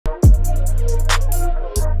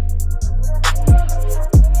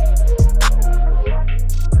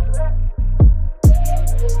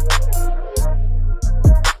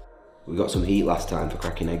got some heat last time for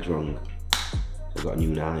cracking eggs wrong. So I've got a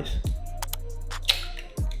new knife.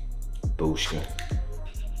 Booshka.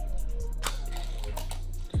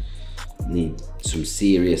 Need some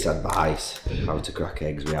serious advice how to crack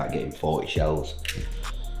eggs without getting 40 shells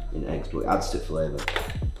in eggs, but it adds to flavour.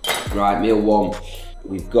 Right, meal one.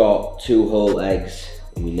 We've got 2 whole eggs,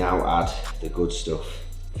 and we now add the good stuff.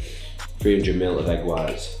 300 ml of egg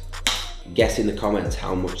whites. Guess in the comments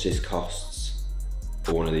how much this costs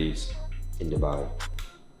for one of these in Dubai.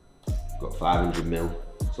 Got 500 ml.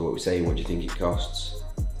 So what we're saying, what do you think it costs?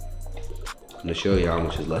 I'm gonna show you how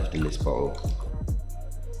much is left in this bottle.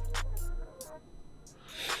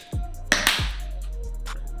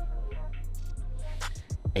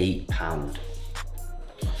 £8.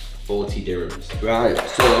 40 dirhams. Right,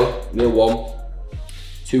 so meal one,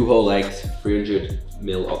 2 whole eggs, 300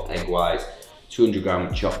 ml of egg whites, 200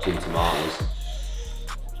 gram chopped in tomatoes,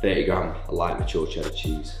 30 gram of light mature cheddar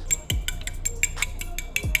cheese,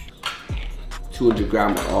 200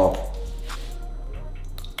 gram of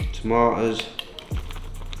tomatoes,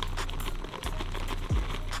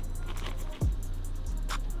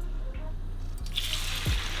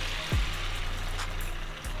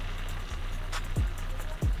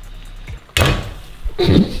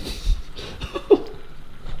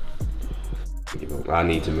 I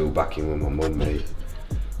need to move back in with my mum, mate.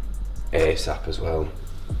 ASAP as well.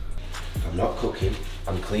 I'm not cooking,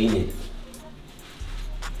 I'm cleaning.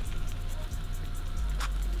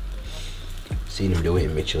 Seen him do it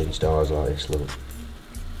in Michelin stars like this, look.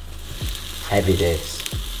 Heavy this.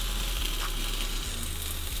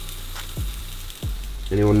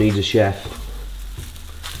 Anyone needs a chef?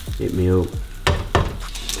 Hit me up.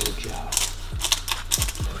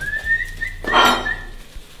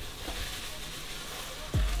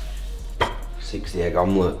 60 egg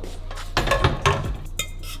omelette.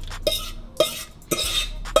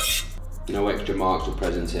 No extra marks or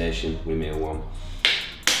presentation with meal one.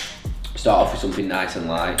 Start off with something nice and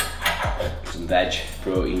light. Some veg,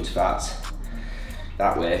 proteins, fats.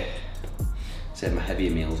 That way, save my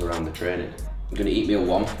heavier meals around the training. I'm gonna eat meal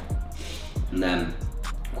one, and then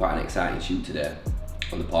quite an exciting shoot today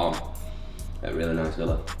on the Palm at a really nice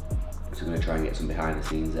villa. So I'm going to try and get some behind the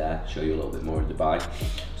scenes there, show you a little bit more of Dubai. So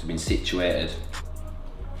I've been situated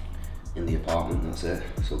in the apartment, that's it.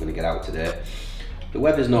 So we're going to get out today. The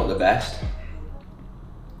weather's not the best,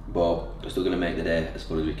 but we're still going to make the day as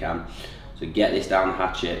fun as we can. So get this down the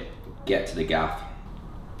hatchet, get to the gaff,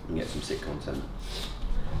 and get some sick content.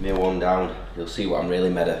 Meal one down, you'll see what I'm really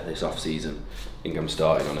made of this off season. I think I'm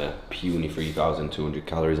starting on a puny 3,200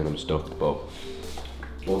 calories and I'm stuffed, but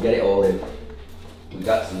we'll get it all in. We've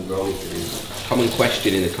got some growing to do. Common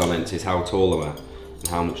question in the comments is how tall am I and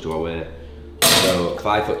how much do I weigh? So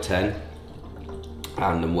 5'10",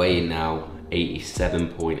 and I'm weighing now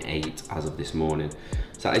 87.8 as of this morning.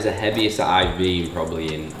 So that is the heaviest that I've been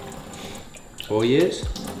probably in 4 years,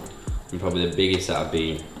 and probably the biggest that I've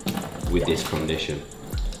been with this condition.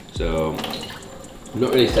 So I've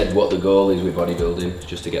not really said what the goal is with bodybuilding,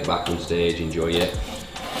 just to get back on stage, enjoy it.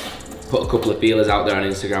 Put a couple of feelers out there on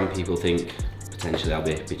Instagram. People think potentially I'll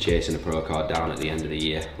be chasing a pro card down at the end of the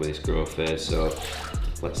year with this growth phase. So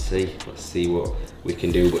let's see what we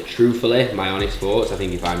can do. But truthfully, my honest thoughts, I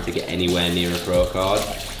think if I'm to get anywhere near a pro card,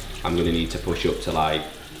 I'm gonna need to push up to like,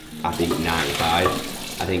 I think 95.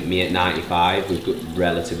 I think me at 95 with good,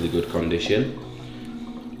 relatively good condition,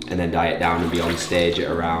 and then diet down and be on stage at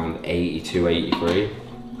around 82, 83.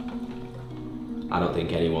 I don't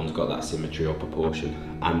think anyone's got that symmetry or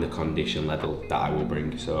proportion and the condition level that I will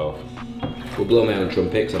bring. So we'll blow my own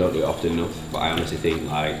trumpet because I don't do it often enough, but I honestly think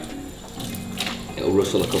like it'll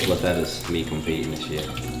rustle a couple of feathers me competing this year.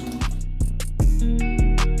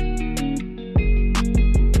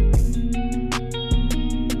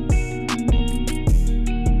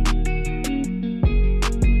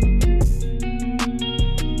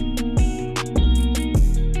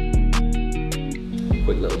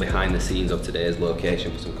 Quick little behind the scenes of today's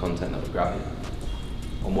location for some content that we're grabbing.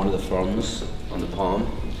 On one of the fronds on the Palm,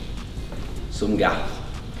 some gaff.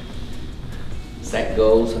 Set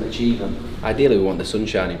goals and achieve them. Ideally we want the sun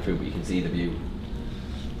shining through, but you can see the view.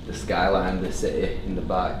 The skyline, the city in the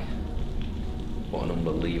back. What an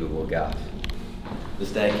unbelievable gaff. The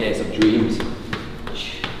staircase of dreams.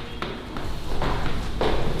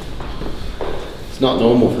 It's not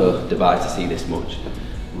normal for Dubai to see this much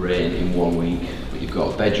rain in 1 week, but you've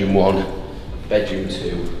got bedroom 1, bedroom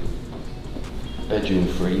 2, bedroom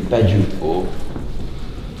 3, bedroom 4,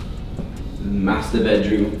 master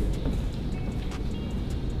bedroom.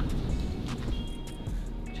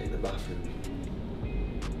 Check the bathroom.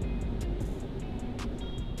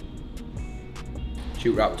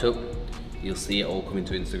 Shoot wrapped up. you'll see it all coming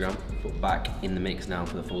to Instagram, but back in the mix now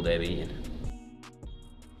for the full day of eating.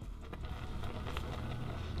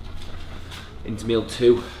 Into meal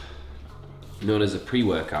 2, known as a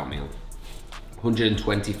pre-workout meal.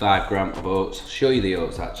 125 grams of oats. I'll show you the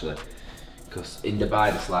oats actually, because in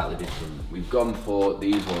Dubai they're slightly different. We've gone for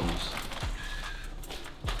these ones.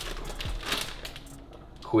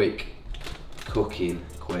 Quick cooking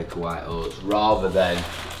Quaker white oats rather than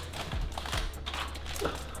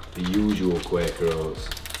the usual Quaker oats.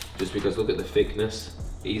 Just because look at the thickness.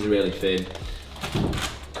 These are really thin,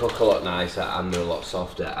 cook a lot nicer, and they're a lot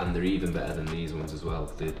softer, and they're even better than these ones as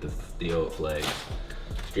well, the oat flakes.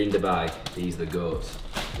 If you're in Dubai, these are the goats.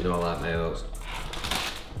 You know I like my oats.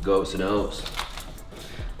 Goats and oats.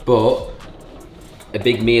 But a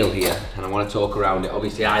big meal here, and I want to talk around it.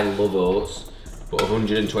 Obviously I love oats, but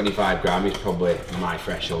 125 grams is probably my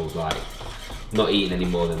threshold. Like, not eating any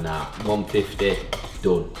more than that. 150,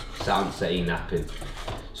 done. Sound setting, napping.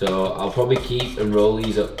 So I'll probably keep and roll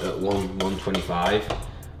these up at 125.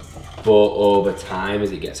 But over time,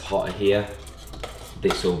 as it gets hotter here,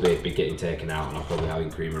 this will be getting taken out, and I'll probably having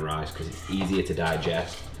cream and rice because it's easier to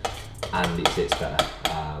digest and it sits better.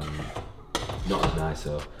 Not as nice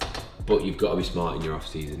though. But you've got to be smart in your off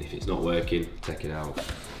season. If it's not working, take it out.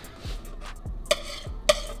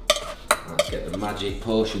 Let's get the magic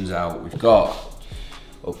potions out. We've got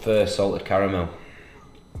up first salted caramel.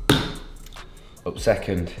 Up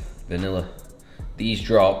second, vanilla. These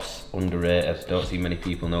drops, underrated. Don't see many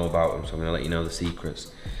people know about them, so I'm gonna let you know the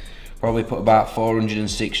secrets. Probably put about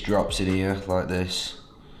 406 drops in here, like this.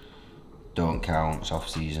 Don't count, it's off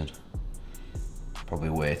season. Probably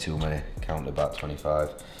way too many, count about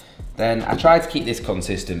 25. Then I try to keep this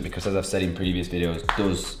consistent because, as I've said in previous videos, it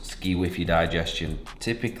does skew with your digestion.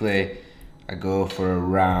 Typically, I go for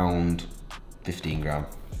around 15 grams.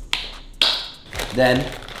 Then,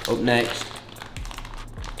 up next,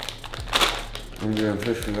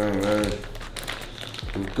 150 gram berries.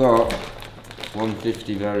 We've got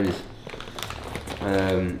 150 berries.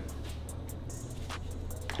 I'm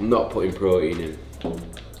not putting protein in.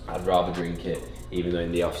 I'd rather drink it, even though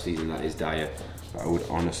in the off season that is diet. But I would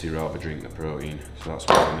honestly rather drink the protein, so that's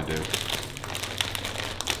what I'm gonna do.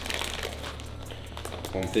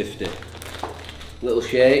 150. Little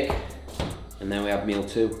shake, and then we have meal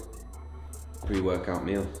 2. Pre-workout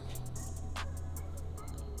meal.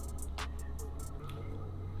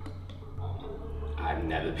 I've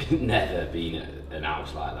never been at an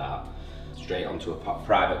house like that. Straight onto a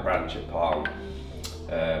private branch at Palm.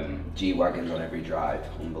 G-Wagons on every drive,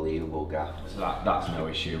 unbelievable gaff. So that's no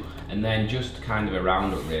issue. And then just kind of a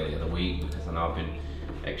roundup really of the week, because I know I've been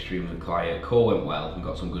extremely quiet. Call went well and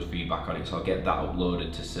got some good feedback on it, so I'll get that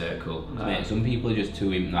uploaded to Circle. Mate, some people are just too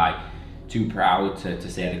proud to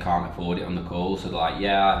say they can't afford it on the call, so they're like,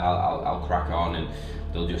 yeah, I'll crack on, and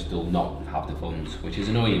they'll not have the funds, which is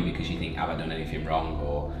annoying because you think, have I done anything wrong,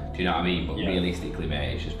 or do you know what I mean? But yeah, realistically,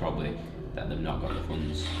 mate, it's just probably that they've not got the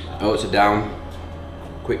funds. Oats are down.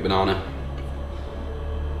 Quick banana.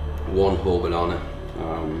 1 whole banana.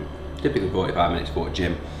 Typically 45 minutes for a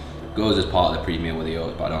gym. Goes as part of the pre-meal with the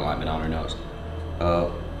oats, but I don't like banana and oats.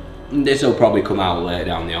 This will probably come out later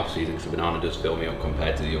down the off season because the banana does fill me up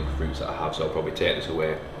compared to the other fruits that I have, so I'll probably take this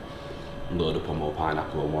away and load up on more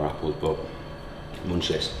pineapple or more apples, but munch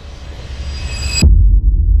this.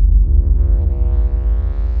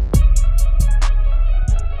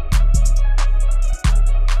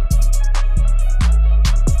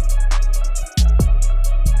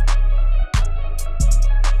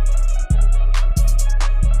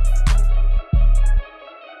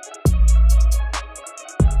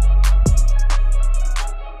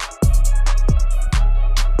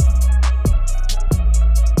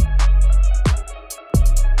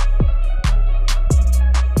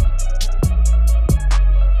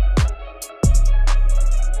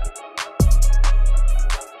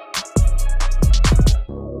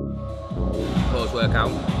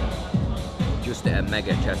 Workout, just at a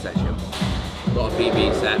mega chest section. A lot of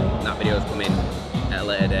PB set, that video's coming at a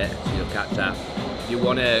later date, so you'll catch that. If you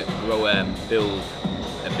want to build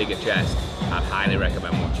a bigger chest, I'd highly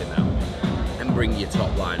recommend watching that and bring your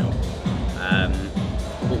top line up.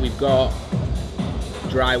 But we've got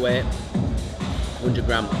dry weight, 100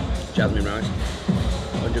 gram jasmine rice,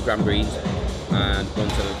 100 gram greens, and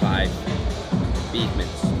 175 beef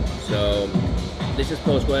mince. So this is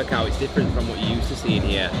post-workout, it's different from what you're used to seeing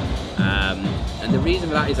here. And the reason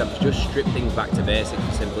for that is I've just stripped things back to basic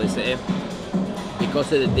for simplicity.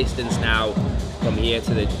 Because of the distance now from here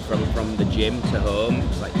to from the gym to home,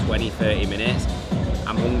 it's like 20-30 minutes.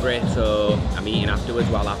 I'm hungry, so I'm eating afterwards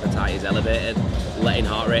while appetite is elevated, letting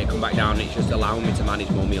heart rate come back down. It's just allowing me to manage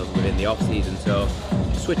more meals within the off season. So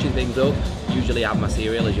just switching things up. Usually I have my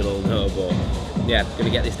cereal, as you'll all know, but yeah, gonna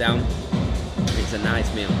get this down. It's a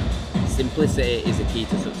nice meal. Simplicity is the key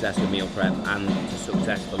to success with meal prep and to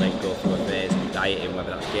successfully go through a phase of dieting, whether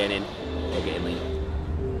that's gaining or getting lean.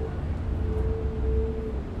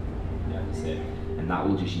 Yeah, that's it. And that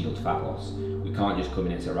will just yield fat loss. We can't just come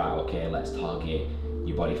in and say, right, okay, let's target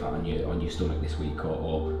your body fat on your stomach this week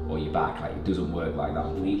or your back. Like, it doesn't work like that.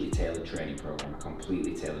 Completely tailored training program, a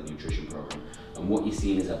completely tailored nutrition program. And what you're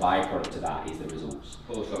seeing as a byproduct of that is the results.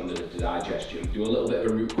 Focus on the digestion, do a little bit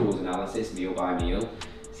of a root cause analysis, meal by meal,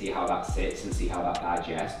 see how that sits and see how that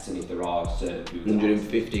digests, and if there are certain foods.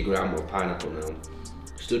 150 grams of pineapple now.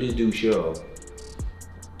 Studies do show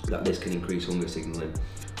that this can increase hunger signaling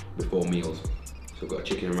before meals. So I've got a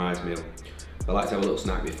chicken and rice meal. I like to have a little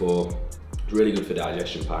snack before. It's really good for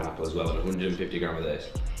digestion, pineapple as well, and 150 grams of this.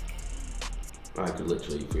 I could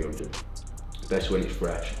literally eat 300. Best when it's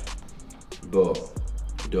fresh. But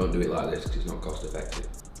don't do it like this because it's not cost effective.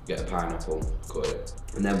 Get a pineapple, cut it.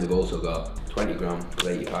 And then we've also got 20 grams of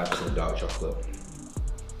 85% dark chocolate.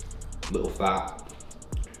 Little fat,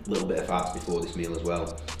 a little bit of fats before this meal as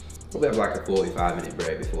well. Probably have like a 45-minute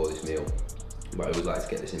break before this meal. But I always like to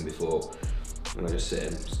get this in before. And I just sit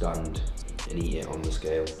and stand and eat it on the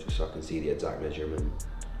scale just so I can see the exact measurement.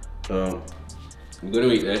 So we're gonna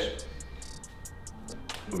eat this.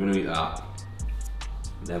 We're gonna eat that.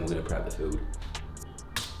 Then we're gonna prep the food.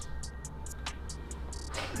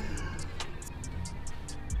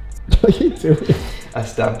 What are you doing? I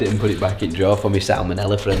stabbed it and put it back in drawer for my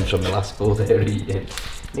salmonella friends from the last full day of eating.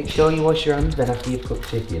 Make sure you wash your hands then after you've cooked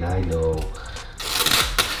chicken, I know.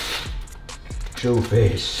 True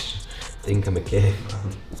fish. Think I'm a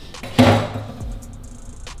caveman.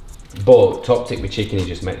 But top tip with chicken is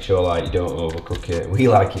just make sure like you don't overcook it. We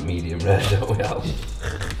like it medium rare, don't we, Al?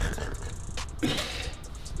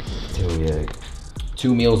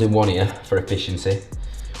 Two meals in one here for efficiency.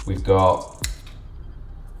 We've got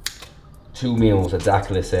 2 meals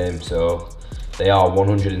exactly the same, so they are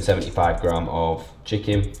 175 grams of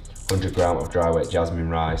chicken, 100 grams of dry weight jasmine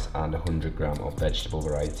rice, and 100 grams of vegetable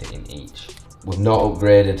variety in each. We've not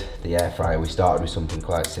upgraded the air fryer. We started with something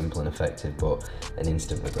quite simple and effective, but an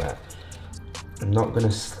instant regret. I'm not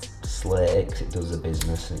gonna slate it because it does the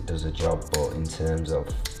business and it does the job, but in terms of,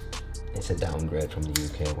 it's a downgrade from the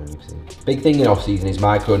UK one you've seen. Big thing in off season is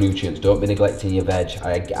micronutrients. Don't be neglecting your veg.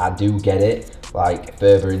 I do get it, like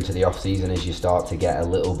further into the off season as you start to get a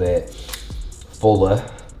little bit fuller,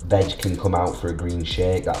 veg can come out for a green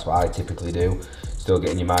shake. That's what I typically do. Still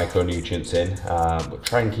getting your micronutrients in, but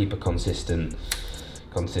try and keep a consistent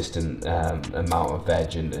amount of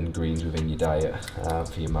veg and greens within your diet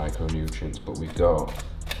for your micronutrients. But we've got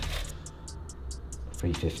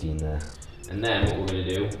 350 in there. And then what we're going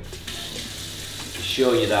to do is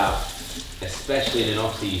show you that, especially in an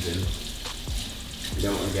off season, you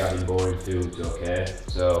don't want to be having boring foods, okay?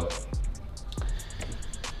 So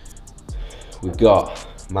we've got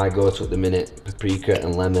my go-to at the minute, paprika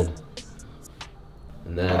and lemon.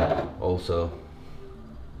 And then also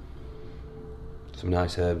some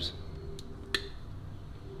nice herbs.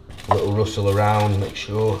 A little rustle around, make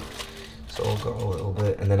sure it's all got a little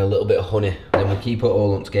bit. And then a little bit of honey. And then we keep it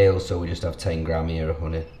all on scales, so we just have 10 grams here of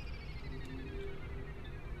honey.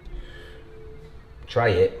 Try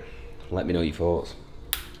it, let me know your thoughts.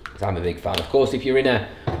 Because I'm a big fan. Of course, if you're in a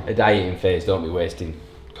dieting phase, don't be wasting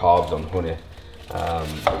carbs on honey.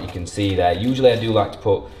 But you can see there, usually I do like to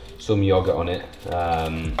put some yogurt on it,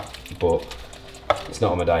 but it's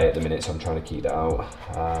not on my diet at the minute, so I'm trying to keep that out.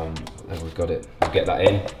 And we've got it, we'll get that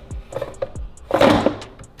in.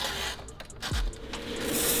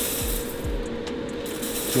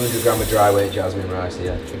 200 grams of dry weight jasmine rice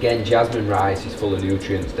here. Again, jasmine rice is full of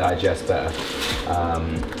nutrients, digests better.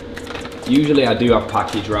 Usually I do have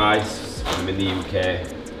packaged rice. I'm in the UK.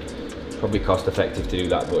 It's probably cost effective to do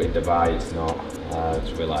that, but in Dubai it's not.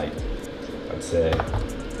 It's really like, I'd say,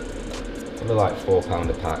 probably like £4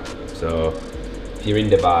 a pack. So if you're in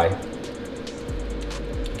Dubai,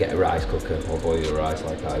 get a rice cooker or boil your rice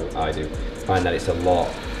like I do. Find that it's a lot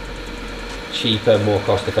cheaper, more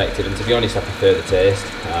cost effective, and to be honest I prefer the taste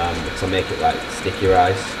because I make it like sticky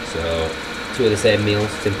rice. So 2 of the same meals,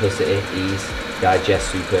 simplicity, ease,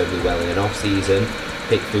 digest superbly well in an off season.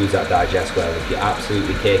 Pick foods that digest well. If you're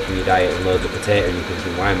absolutely caking your diet and loads of potato and you're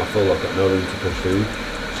thinking, why am I full, I've got no room to push food,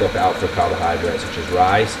 swap it out for a carbohydrate such as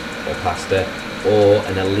rice or pasta, or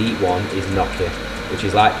an elite one is gnocchi, which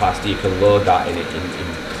is like pasta. You can load that in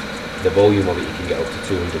the volume of it, you can get up to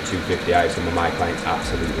 200, 250 out. Some of my clients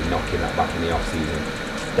absolutely knocking that back in the off season.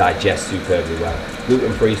 Digest superbly well.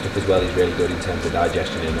 Gluten-free stuff as well is really good in terms of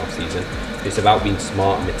digestion in off season. It's about being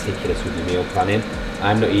smart and meticulous with your meal planning.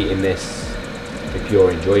 I'm not eating this for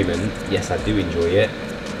pure enjoyment. Yes, I do enjoy it,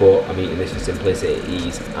 but I'm eating this for simplicity,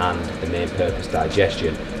 ease, and the main purpose,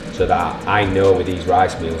 digestion, so that I know with these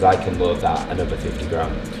rice meals I can load that another 50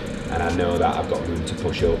 gram, and I know that I've got room to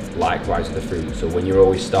push up. Likewise with the fruit. So when you're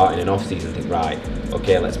always starting an off season, think, right,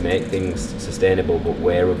 okay, let's make things sustainable, but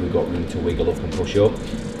where have we got room to wiggle up and push up?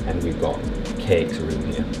 And we've got cakes of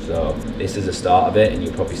room here. So this is the start of it, and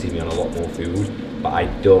you'll probably see me on a lot more food, but I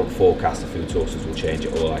don't forecast the food sources will change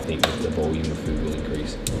at all. I think just the volume of food will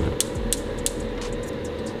increase.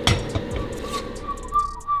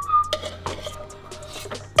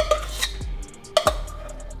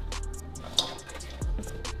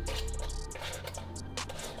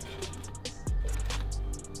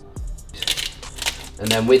 And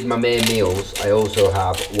then with my main meals, I also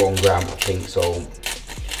have 1 gram of pink salt.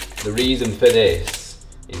 The reason for this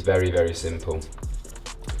is very, very simple.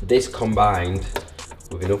 This combined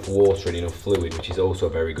with enough water and enough fluid, which is also a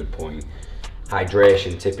very good point.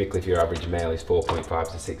 Hydration, typically for your average male, is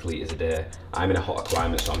 4.5 to 6 litres a day. I'm in a hotter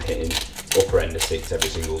climate, so I'm hitting upper end of 6 every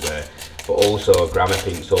single day. But also a gram of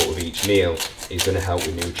pink salt with each meal is going to help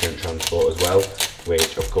with nutrient transport as well,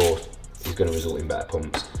 which of course is going to result in better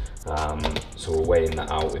pumps. So we're weighing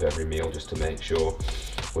that out with every meal just to make sure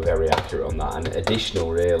we're very accurate on that. And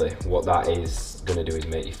additional, really, what that is going to do is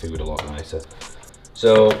make your food a lot nicer.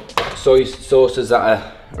 So soy sauces that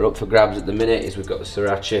are up for grabs at the minute is we've got the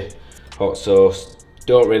sriracha hot sauce.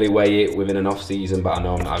 Don't really weigh it within an off season, but I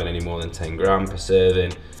know I'm not having any more than 10 gram per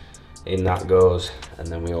serving. In that goes. And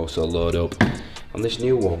then we also load up on this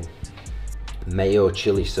new one, mayo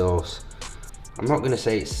chili sauce. I'm not going to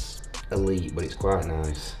say it's elite, but it's quite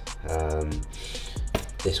nice.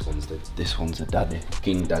 This one's a daddy,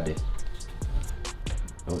 King Daddy.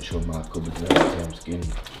 Don't show my cupboard there, I'm skinned.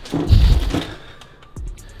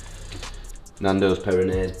 Nando's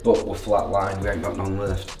Pyrenees, but we're flatlined, we ain't got none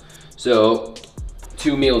left. So,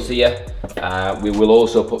 2 meals here. We will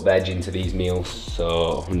also put veg into these meals,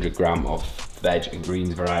 so 100 gram of veg and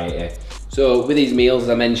greens variety. So with these meals, as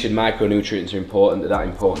I mentioned, micronutrients are important. They're that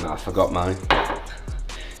important that I forgot mine.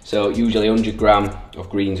 So usually 100 gram of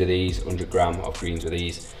greens with these, 100 gram of greens with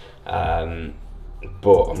these.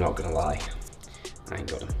 But I'm not gonna lie, I ain't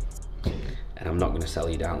got them. And I'm not gonna sell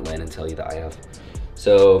you down the lane and tell you that I have.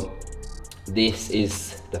 So this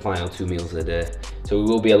is the final 2 meals of the day. So we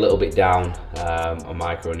will be a little bit down on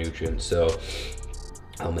micronutrients. So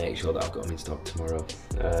I'll make sure that I've got them in stock tomorrow.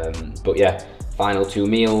 But yeah, final 2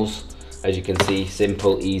 meals. As you can see,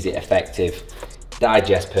 simple, easy, effective,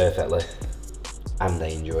 digest perfectly, and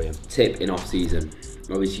they enjoy them. Tip in off season,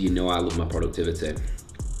 obviously you know I love my productivity,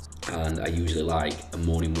 and I usually like a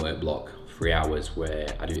morning work block, 3 hours where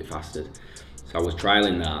I do it fasted. So I was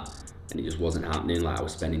trialing that and it just wasn't happening. Like I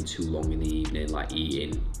was spending too long in the evening, like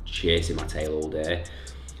eating, chasing my tail all day.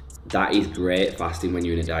 That is great fasting when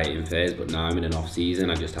you're in a dieting phase, but now I'm in an off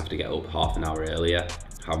season, I just have to get up half an hour earlier,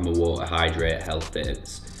 have my water, hydrate, health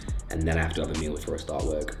bits, and then I have to have a meal before I start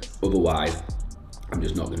work. Otherwise, I'm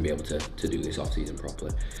just not gonna be able to do this off season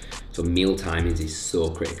properly. So meal timings is so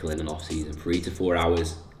critical in an off season. 3 to 4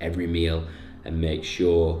 hours every meal, and make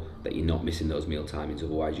sure that you're not missing those meal timings,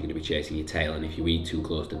 otherwise you're gonna be chasing your tail, and if you eat too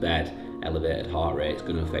close to bed, elevated heart rate, it's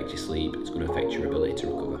gonna affect your sleep, it's gonna affect your ability to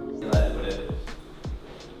recover.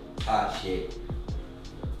 Ah shit.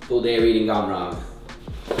 Full day reading gone wrong.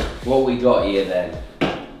 What we got here then?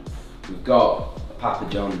 We've got a Papa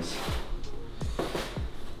John's.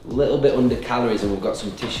 A little bit under calories, and we've got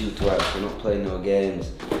some tissue to out, so we're not playing no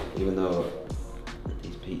games, even though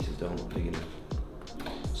these pizzas don't look big enough.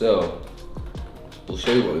 So, we'll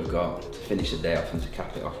show you what we've got to finish the day off and to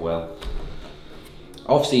cap it off well.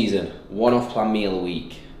 Off season, 1 off-plan meal a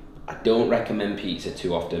week. I don't recommend pizza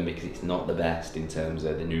too often because it's not the best in terms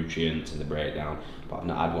of the nutrients and the breakdown, but I've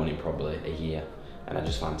not had one in probably a year, and I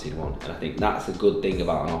just fancied one. And I think that's a good thing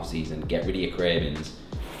about an off season, get rid of your cravings.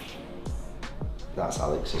 That's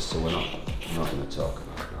Alex's, so I'm not going to talk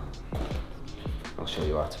about that. I'll show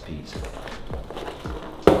you how to pizza.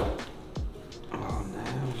 Oh no,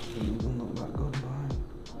 it doesn't look that good, man.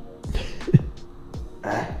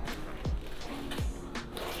 Eh?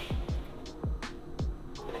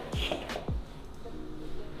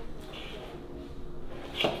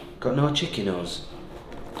 Got no chicken nose.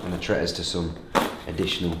 I'm going to treat us to some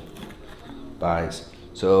additional bites.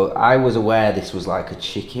 So I was aware this was like a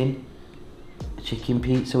chicken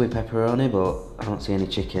pizza with pepperoni, but I don't see any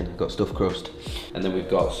chicken. I've got stuffed crust. And then we've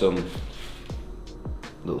got some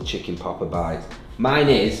little chicken popper bites. Mine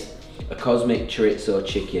is a cosmic chorizo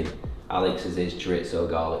chicken. Alex's is chorizo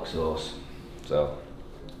garlic sauce. So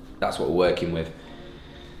that's what we're working with.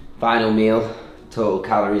 Final meal, total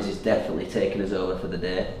calories is definitely taking us over for the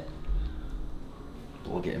day.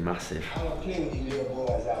 We're getting massive. I don't play with these little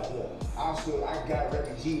boys out here. Also, I got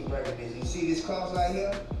refugee recognition. You see this cross right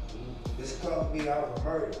here? This cross means I was a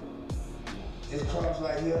murderer. This cross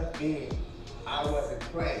right here means I wasn't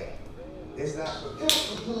playing. It's not for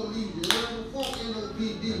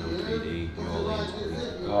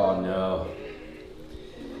Oh no.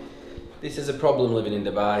 This is a problem living in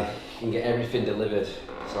Dubai. You can get everything delivered.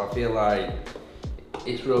 So I feel like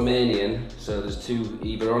it's Romanian, so there's two,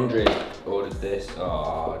 either Andre ordered this,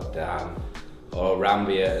 oh damn, or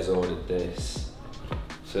Rambia has ordered this.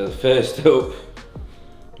 So the first up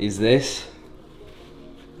is this.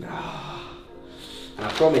 Oh, and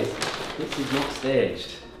I promise, this is not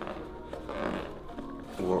staged.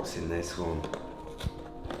 What's in this one?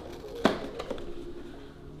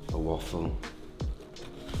 A waffle.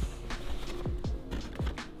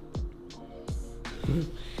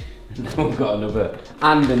 No, I've got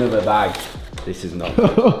another bag. This is not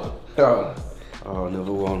good. Oh,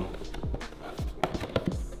 another one.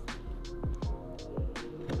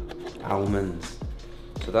 Almonds.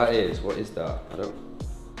 So that is, what is that? I don't,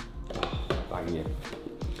 bang you.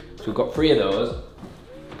 So we've got 3 of those.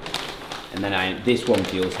 And then this one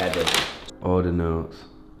feels heavy. Order notes.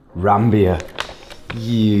 Rambia.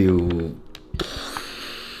 You.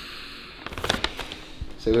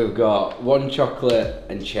 So we've got 1 chocolate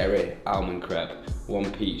and cherry almond crepe,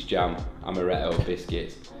 1 peach jam, amaretto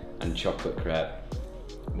biscuits and chocolate crepe,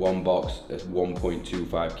 1 box of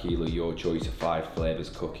 1.25 kilo your choice of 5 flavours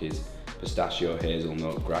cookies, pistachio,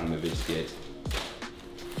 hazelnut, grandma biscuits.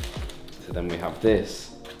 So then we have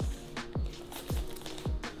this.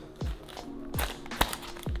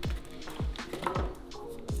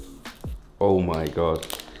 Oh my god.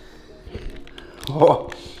 Oh.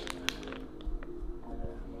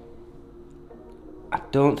 I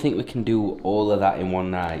don't think we can do all of that in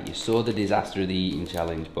one night. You saw the disaster of the eating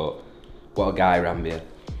challenge, but what a guy, Rambia.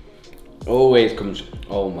 Always comes,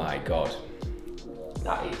 oh my god.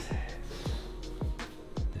 That is,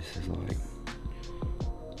 this is like,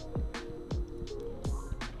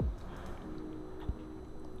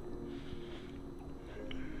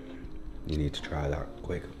 you need to try that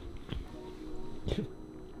quick.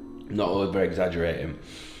 Not over exaggerating.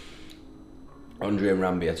 Andre and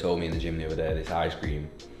Rambia told me in the gym the other day, this ice cream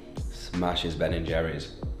smashes Ben and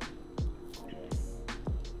Jerry's.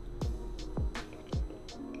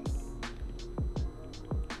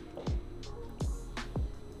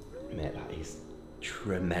 Mate, that is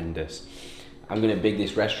tremendous. I'm gonna big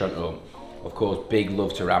this restaurant up. Of course, big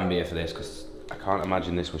love to Rambia for this, because I can't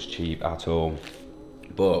imagine this was cheap at all.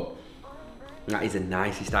 But that is the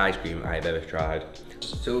nicest ice cream I've ever tried.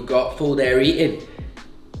 So we've got full dare eating.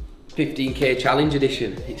 15k challenge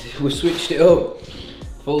edition. We've switched it up.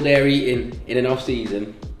 Full dare eating in an off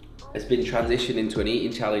season has been transitioned into an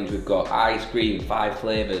eating challenge. We've got ice cream, 5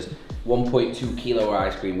 flavours, 1.2 kilo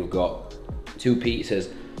ice cream. We've got 2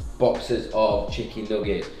 pizzas, boxes of chicken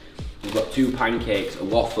nuggets. We've got 2 pancakes, a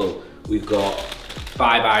waffle. We've got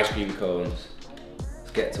 5 ice cream cones.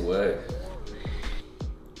 Let's get to work.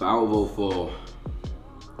 But out of all 4,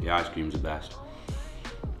 the ice cream's the best.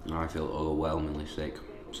 I feel overwhelmingly sick.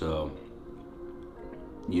 So,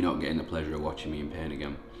 you're not getting the pleasure of watching me in pain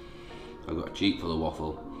again. I've got a cheek full of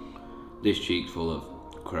waffle. This cheek's full of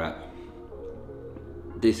crepe.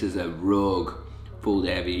 This is a rogue full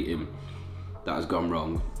day of eating that has gone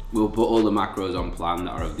wrong. We'll put all the macros on plan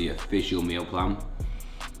that are of the official meal plan.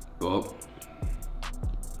 But,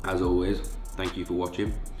 as always, thank you for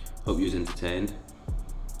watching. Hope you was entertained.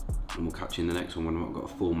 And we'll catch you in the next one when I've got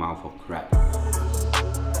a full mouth of crepe.